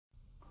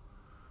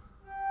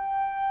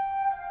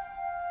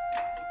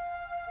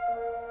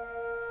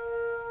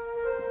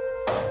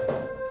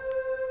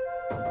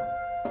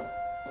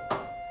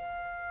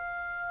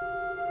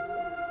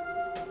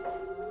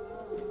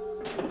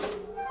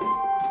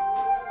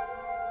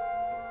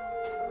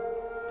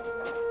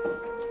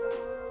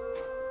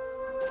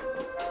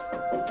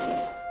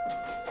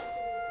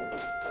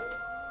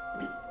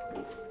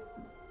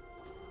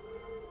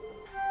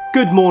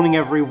Good morning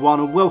everyone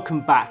and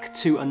welcome back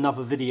to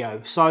another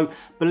video. So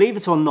believe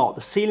it or not,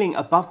 the ceiling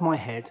above my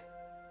head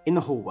in the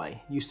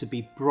hallway used to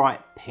be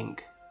bright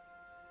pink.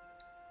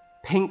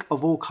 Pink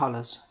of all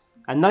colours,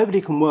 and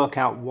nobody can work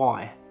out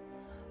why.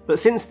 But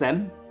since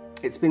then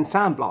it's been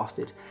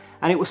sandblasted,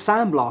 and it was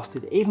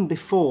sandblasted even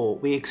before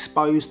we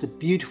exposed the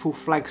beautiful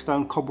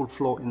flagstone cobbled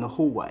floor in the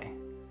hallway.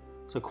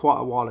 So quite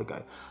a while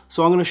ago.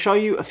 So I'm going to show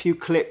you a few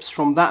clips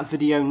from that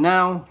video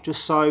now,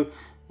 just so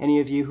any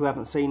of you who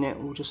haven't seen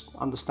it will just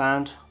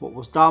understand what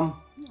was done,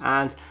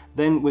 and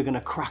then we're going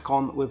to crack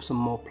on with some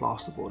more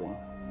plasterboarding.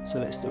 So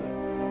let's do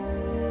it.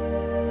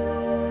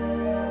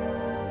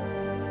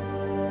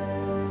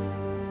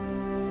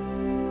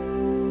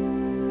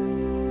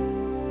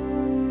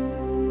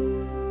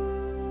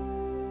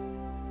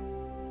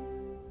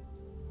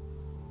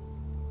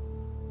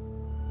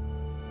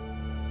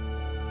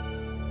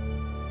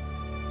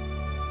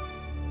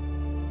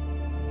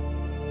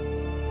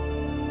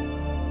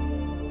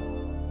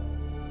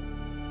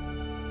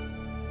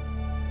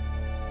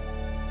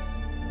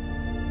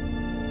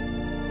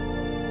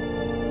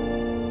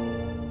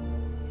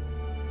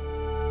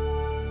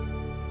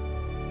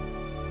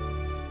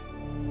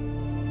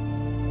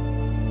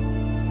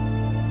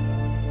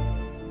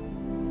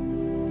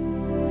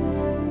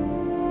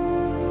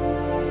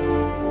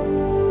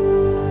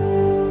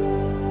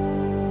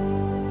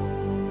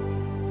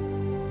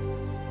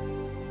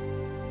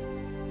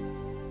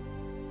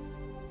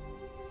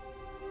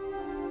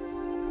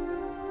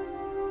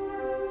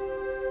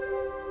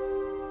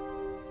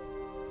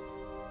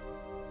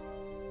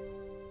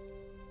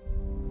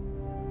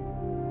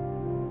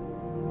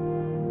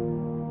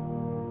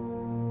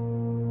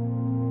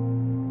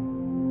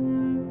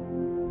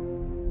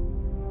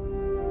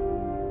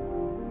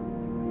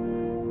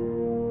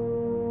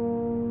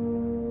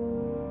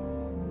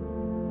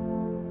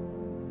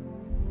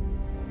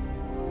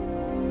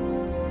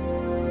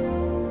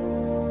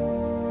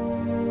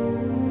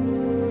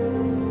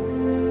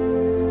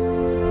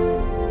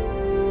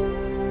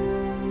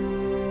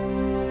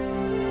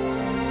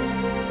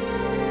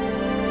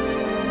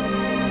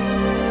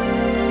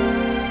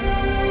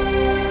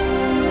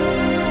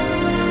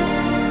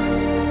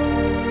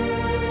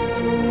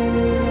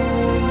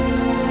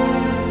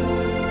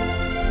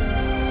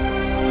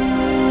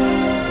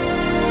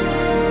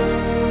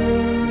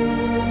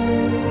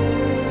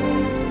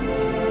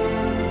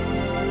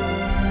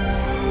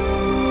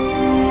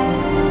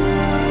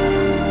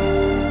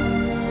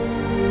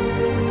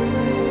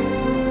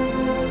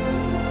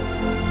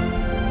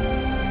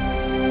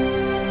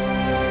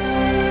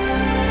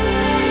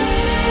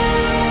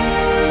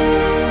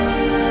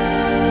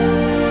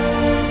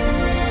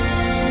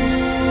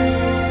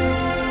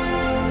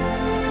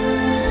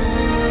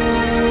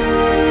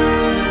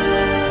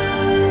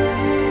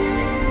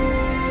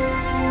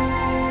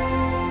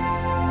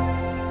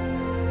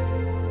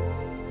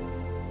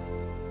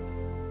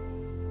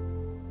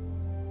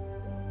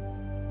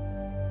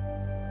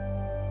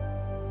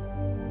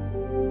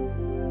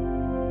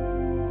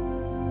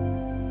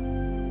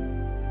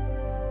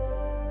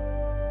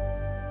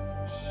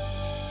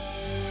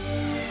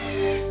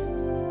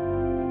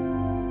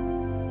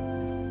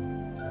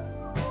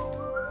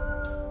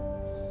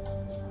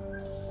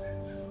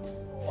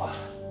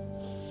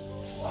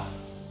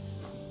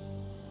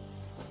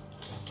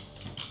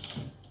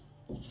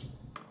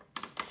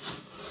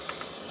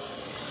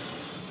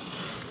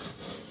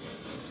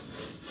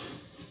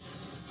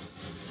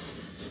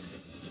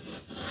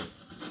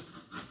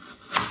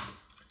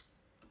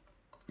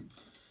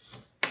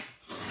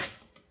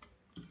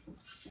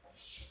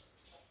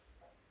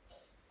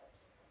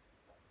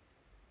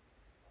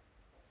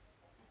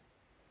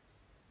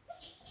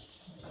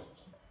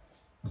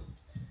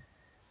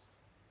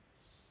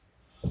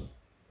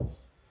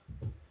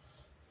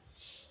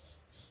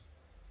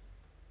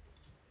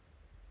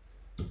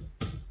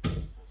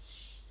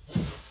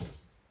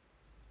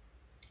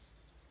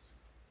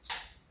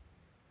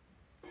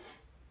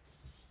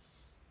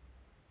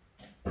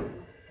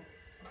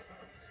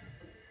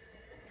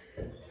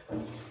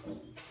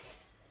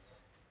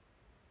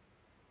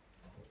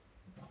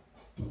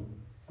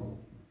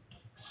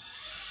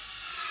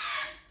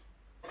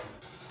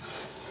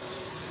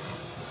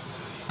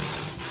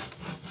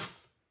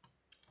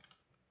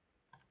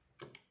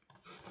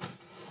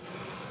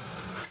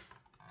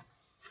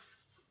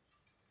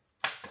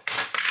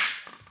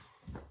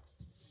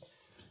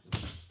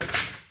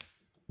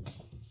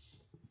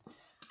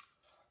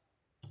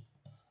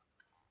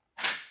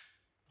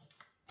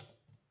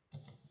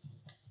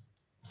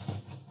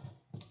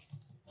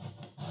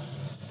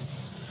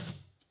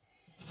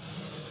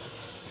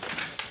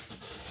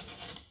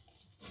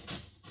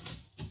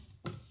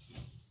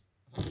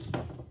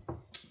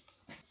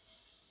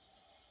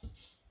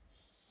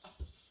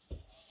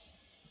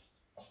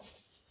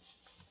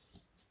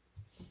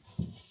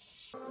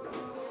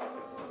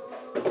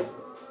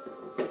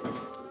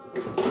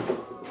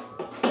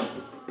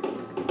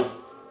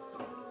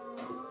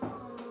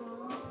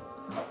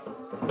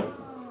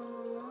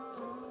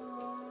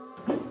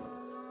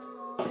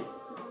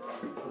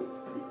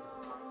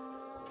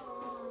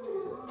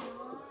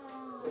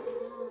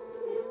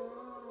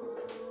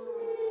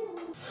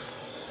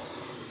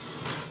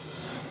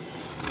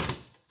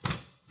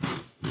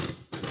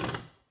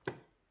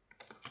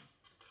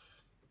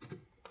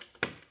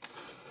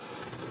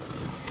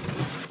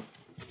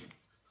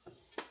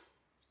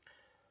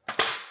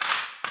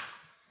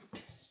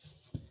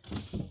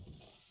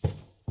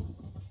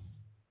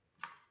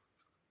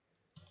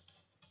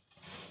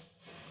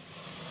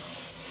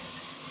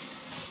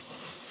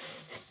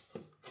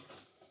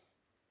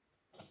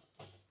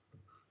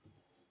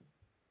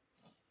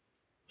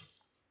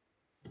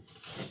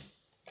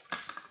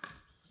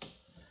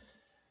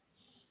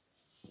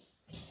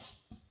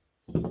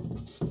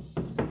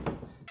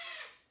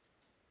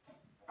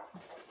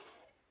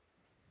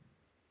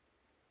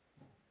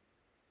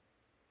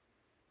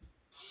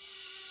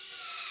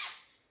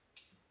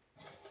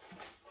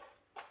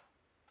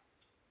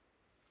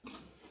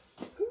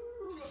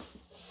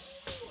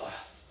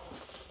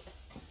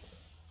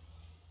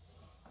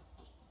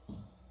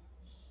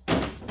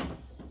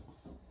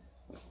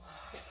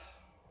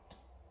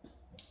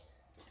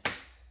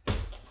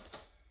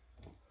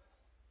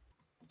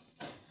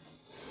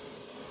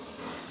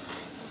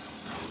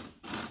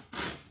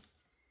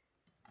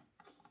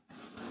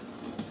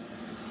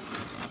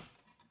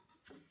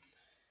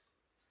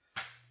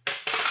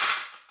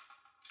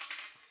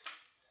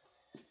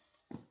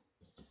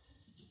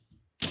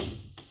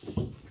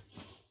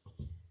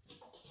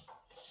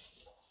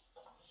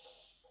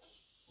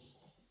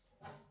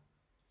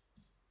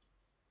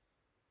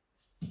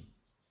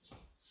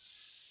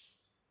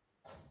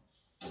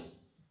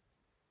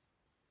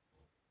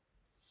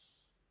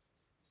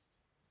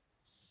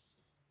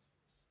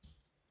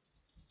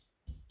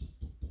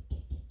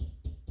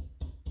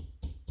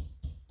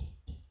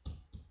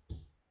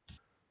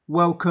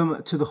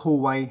 Welcome to the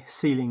hallway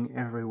ceiling,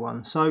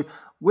 everyone. So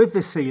with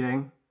this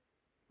ceiling,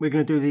 we're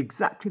going to do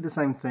exactly the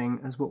same thing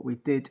as what we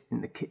did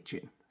in the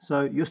kitchen.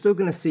 So you're still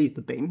going to see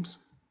the beams,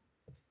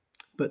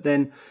 but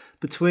then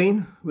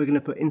between, we're going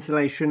to put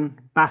insulation,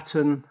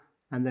 batten,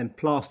 and then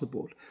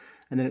plasterboard.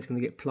 And then it's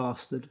going to get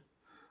plastered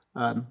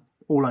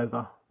all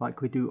over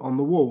like we do on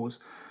the walls.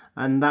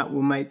 And that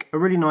will make a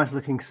really nice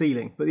looking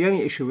ceiling. But the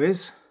only issue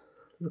is,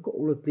 look at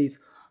all of these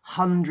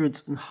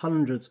hundreds and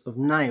hundreds of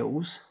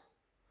nails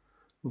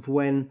of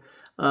when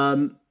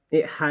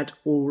it had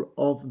all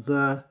of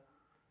the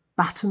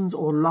battens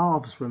or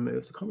laths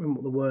removed. I can't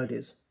remember what the word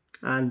is.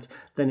 And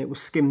then it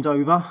was skimmed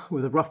over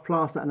with a rough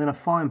plaster and then a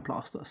fine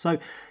plaster. So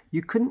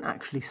you couldn't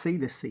actually see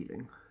this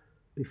ceiling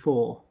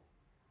before.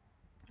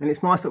 And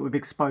it's nice that we've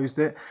exposed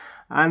it.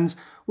 And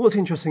what's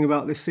interesting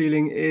about this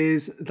ceiling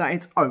is that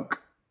it's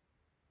oak.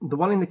 The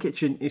one in the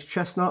kitchen is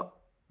chestnut.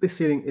 This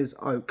ceiling is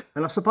oak.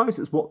 And I suppose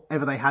it's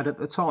whatever they had at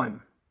the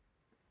time.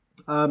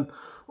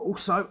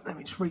 Also, let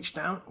me just reach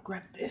down and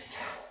grab this.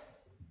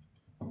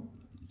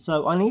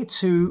 So I need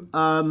to,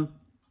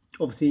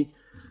 obviously,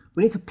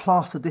 we need to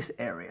plaster this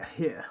area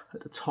here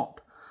at the top.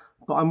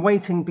 But I'm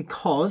waiting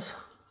because,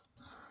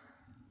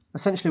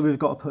 essentially, we've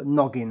got to put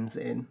noggins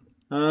in.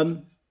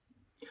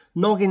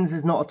 Noggins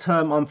is not a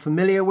term I'm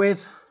familiar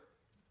with,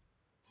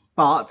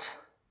 but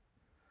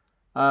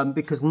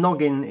because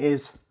noggin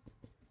is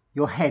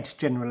your head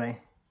generally,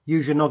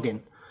 use your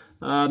noggin.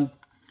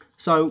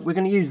 So we're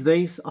going to use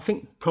these. I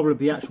think probably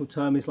the actual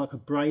term is like a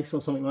brace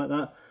or something like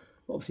that.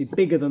 Obviously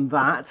bigger than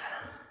that.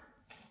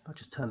 I'll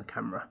just turn the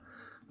camera,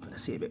 I'm going to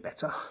see a bit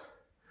better.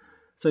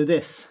 So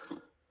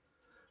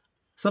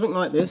something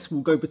like this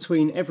will go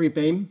between every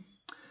beam,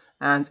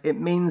 and it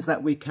means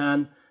that we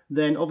can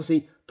then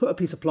obviously put a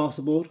piece of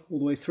plasterboard all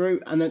the way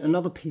through and then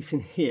another piece in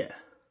here,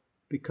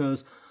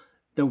 because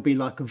there will be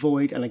like a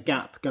void and a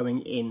gap going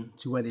in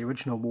to where the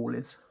original wall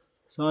is.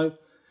 So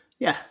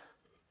yeah,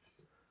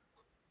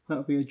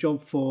 that'll be a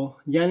job for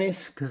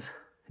Yanis, because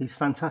he's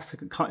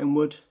fantastic at cutting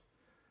wood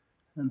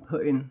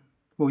and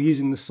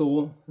using the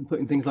saw and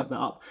putting things like that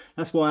up.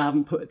 That's why I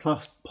haven't put a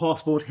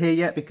plasterboard here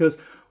yet, because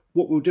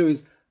what we'll do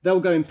is they'll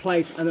go in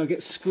place and they'll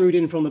get screwed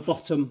in from the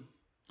bottom,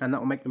 and that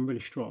will make them really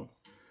strong,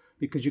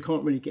 because you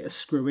can't really get a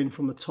screw in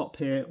from the top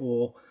here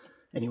or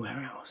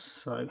anywhere else.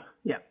 So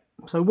yeah,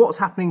 so what's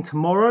happening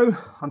tomorrow?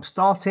 I'm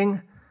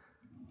starting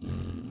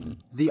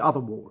the other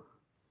wall.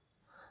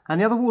 And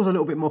the other wall is a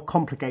little bit more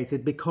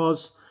complicated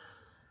because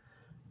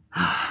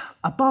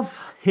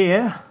above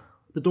here,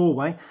 the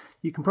doorway,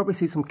 you can probably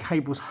see some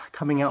cables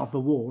coming out of the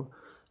wall.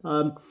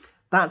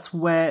 That's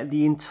where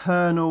the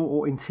internal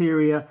or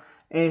interior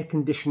air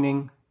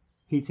conditioning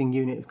heating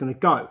unit is going to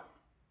go.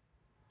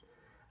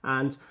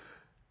 And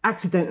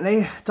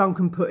accidentally,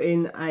 Duncan put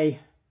in a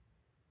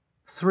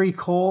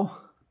 3-core,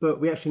 but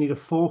we actually need a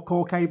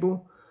 4-core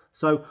cable.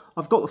 So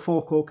I've got the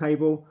 4-core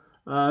cable.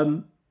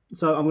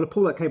 So I'm going to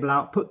pull that cable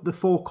out, put the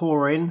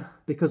 4-core in,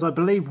 because I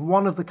believe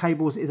one of the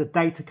cables is a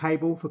data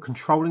cable for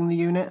controlling the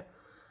unit,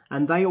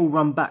 and they all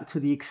run back to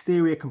the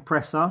exterior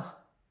compressor,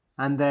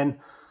 and then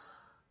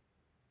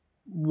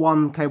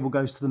one cable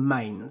goes to the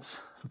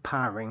mains for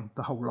powering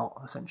the whole lot,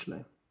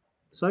 essentially.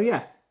 So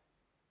yeah,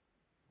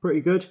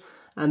 pretty good.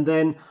 And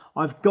then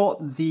I've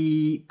got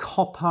the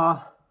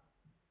copper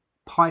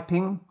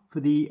piping for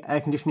the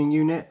air conditioning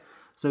unit.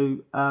 So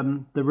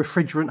the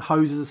refrigerant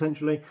hoses,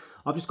 essentially.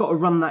 I've just got to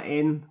run that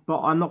in,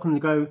 but I'm not going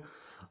to go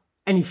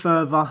any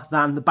further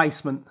than the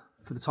basement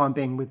for the time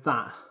being with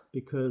that,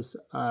 because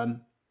I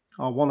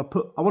want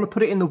to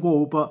put it in the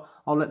wall, but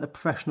I'll let the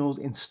professionals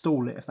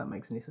install it, if that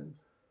makes any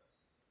sense.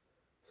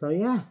 So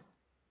yeah,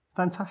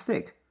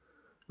 fantastic.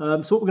 So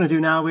what we're going to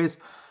do now is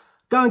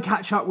go and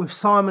catch up with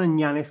Simon and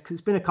Yanis, because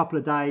it's been a couple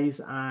of days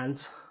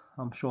and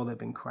I'm sure they've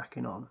been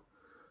cracking on.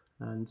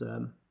 And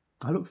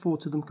I look forward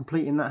to them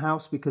completing that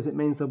house, because it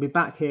means they'll be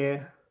back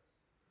here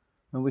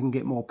and we can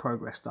get more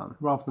progress done,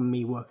 rather than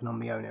me working on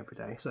my own every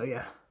day. So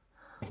yeah,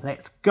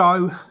 let's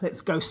go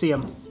see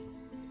them.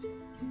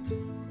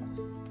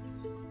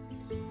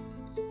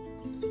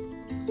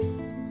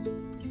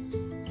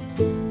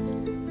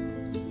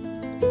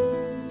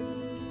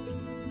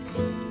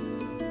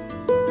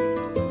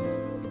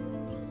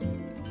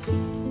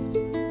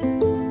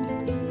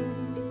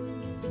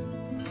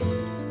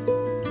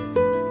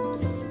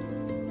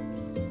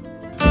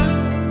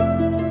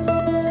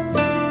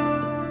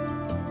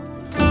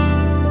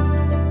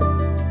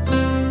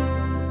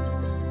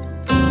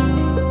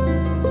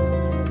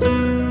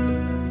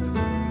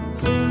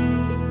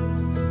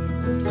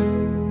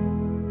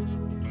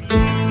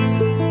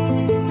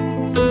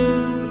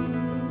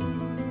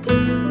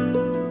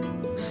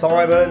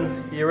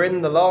 Simon, you're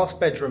in the last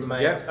bedroom,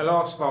 mate. Yeah, the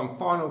last one,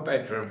 final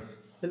bedroom.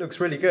 It looks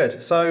really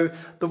good. So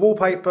the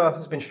wallpaper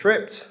has been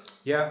stripped.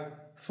 Yeah.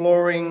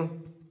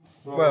 Flooring,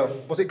 well,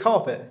 was it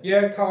carpet?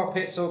 Yeah,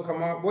 carpets all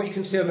come up. What you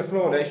can see on the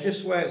floor there is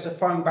just where it's a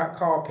foam back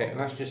carpet, and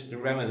that's just the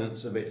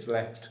remnants of it's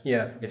left.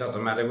 Yeah. It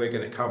doesn't matter, we're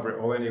going to cover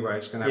it all anyway.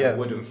 It's going to have a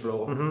wooden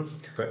floor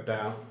put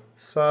down.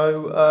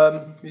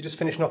 So you're just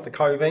finishing off the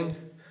coving?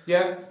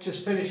 Yeah,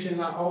 just finishing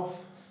that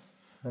off.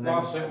 And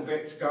last little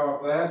bit to go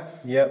up there.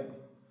 Yep.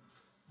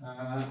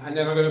 And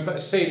then I'm going to put a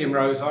ceiling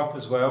rose up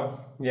as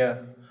well. Yeah.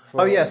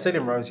 Oh yeah,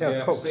 ceiling rose. Yeah,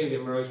 of course.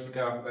 Ceiling rose to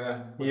go up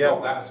there. We've Yep.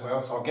 got that as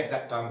well, so I'll get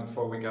that done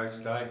before we go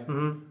today.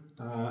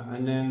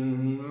 And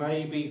then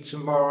maybe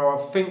tomorrow,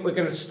 I think we're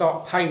going to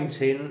start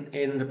painting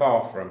in the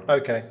bathroom.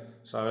 Okay.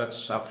 So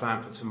that's our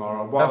plan for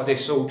tomorrow, while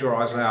this all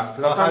dries out.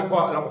 Because I've done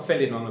quite a lot of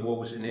filling on the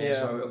walls in here,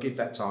 so it'll give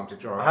that time to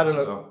dry. I had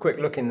a quick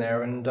look in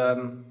there, and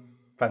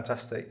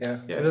fantastic, yeah.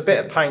 Yeah, With a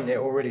bit of paint,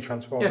 it will really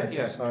transform it.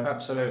 Yeah, so.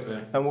 absolutely.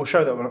 And we'll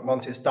show that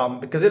once it's done,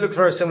 because it looks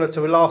very similar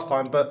to last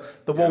time,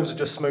 but the walls are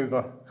just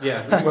smoother.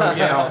 Yeah,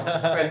 well, I've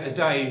spent a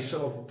day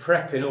sort of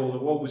prepping all the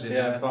walls in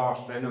there,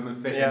 plastering them and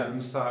fitting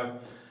them. So,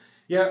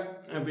 yeah,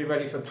 it'll be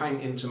ready for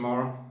painting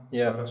tomorrow.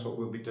 Yeah, so that's what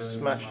we'll be doing.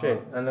 Smash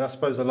it. And then I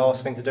suppose the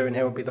last thing to do in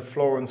here will be the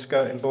floor and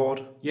skirting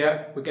board.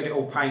 Yeah, we'll get it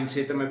all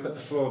painted, then we'll put the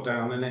floor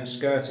down, and then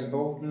skirting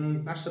board,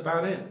 and that's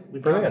about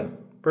it. Brilliant.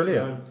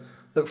 So,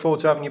 look forward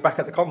to having you back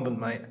at the convent,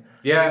 mate.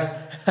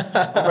 Yeah,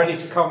 I'm ready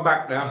to come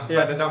back now. I've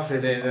had enough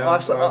in here now.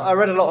 I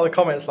read a lot of the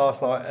comments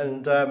last night,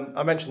 and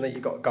I mentioned that you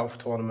got a golf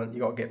tournament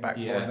you got to get back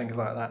for and things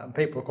like that, and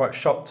people were quite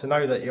shocked to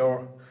know that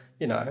you're,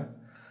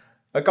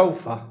 a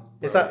golfer.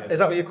 Is that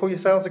what you call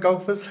yourselves, the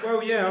golfers?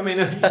 Well, yeah, I mean,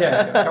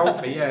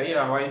 golfer,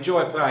 I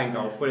enjoy playing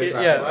golf.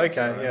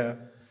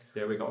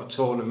 Yeah, we got a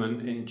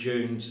tournament in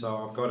June,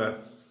 so I've got to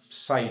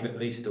save at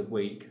least a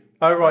week.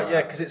 Oh right,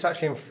 yeah, because it's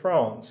actually in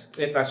France.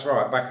 That's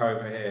right, back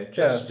over here.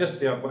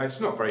 Just the other way. It's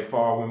not very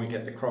far when we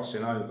get the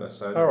crossing over,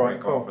 so all right,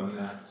 cool. From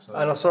there, so.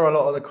 And I saw a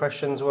lot of the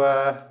questions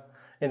were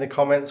in the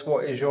comments.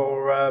 What is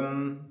your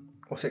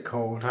what's it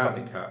called?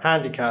 Handicap.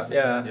 Handicap,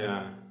 yeah.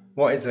 Yeah.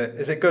 What is it?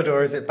 Is it good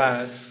or is it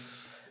bad?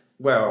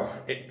 Well,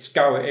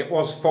 it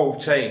was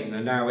 14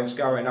 and now it's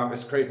going up.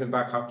 It's creeping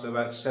back up to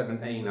about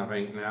 17, I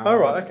think now. Oh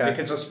right, okay.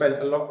 Because I spent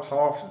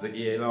half of the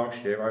year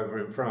last year over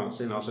in France,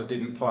 so I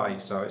didn't play,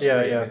 so it's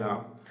creeping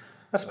up.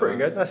 That's pretty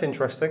good. That's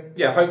interesting.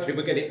 Yeah, hopefully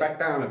we'll get it back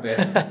down a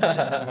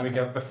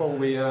bit before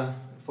we.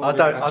 I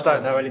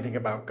don't know anything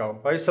about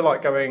golf. I used to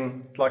like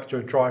going to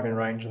a driving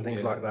range and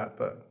things like that,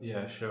 but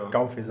sure.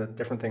 Golf is a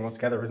different thing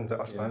altogether, isn't it?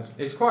 I suppose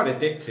it's quite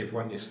addictive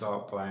when you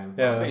start playing.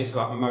 Yeah. I think it's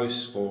like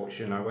most sports,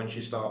 once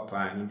you start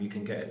playing, you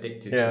can get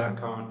addicted to them,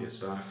 can't you?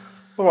 So.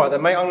 All right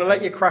then, mate. I'm gonna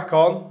let you crack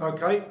on.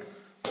 Okay.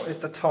 What is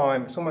the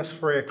time? It's almost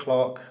 3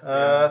 o'clock.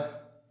 Yeah.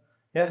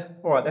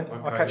 All right then.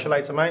 Okay. I'll catch you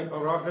later, mate.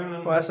 All right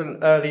then. Well, that's an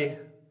early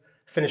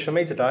finish for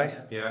me today.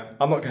 Yeah.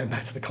 I'm not going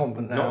back to the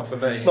convent now. Not for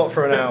me. Not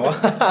for an hour.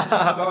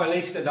 Not at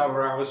least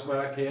another hour's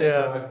work here.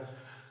 Yeah.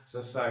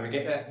 So we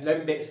get that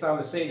 11 bits done,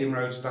 the ceiling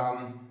roads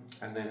done,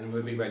 and then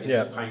we'll be ready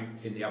to paint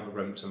in the other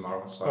room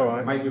tomorrow.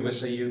 So maybe we'll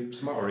see you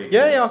tomorrow evening.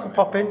 Yeah, I can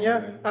pop in.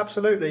 Yeah,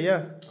 absolutely. Yeah.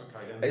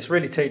 Okay, then. It's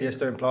really tedious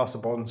doing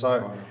plasterboard,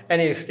 so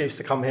any excuse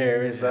to come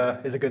here is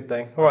a good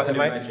thing. All right then,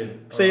 mate.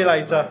 Imagine. See you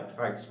later.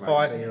 Thanks, mate.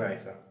 Bye. See you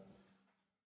later.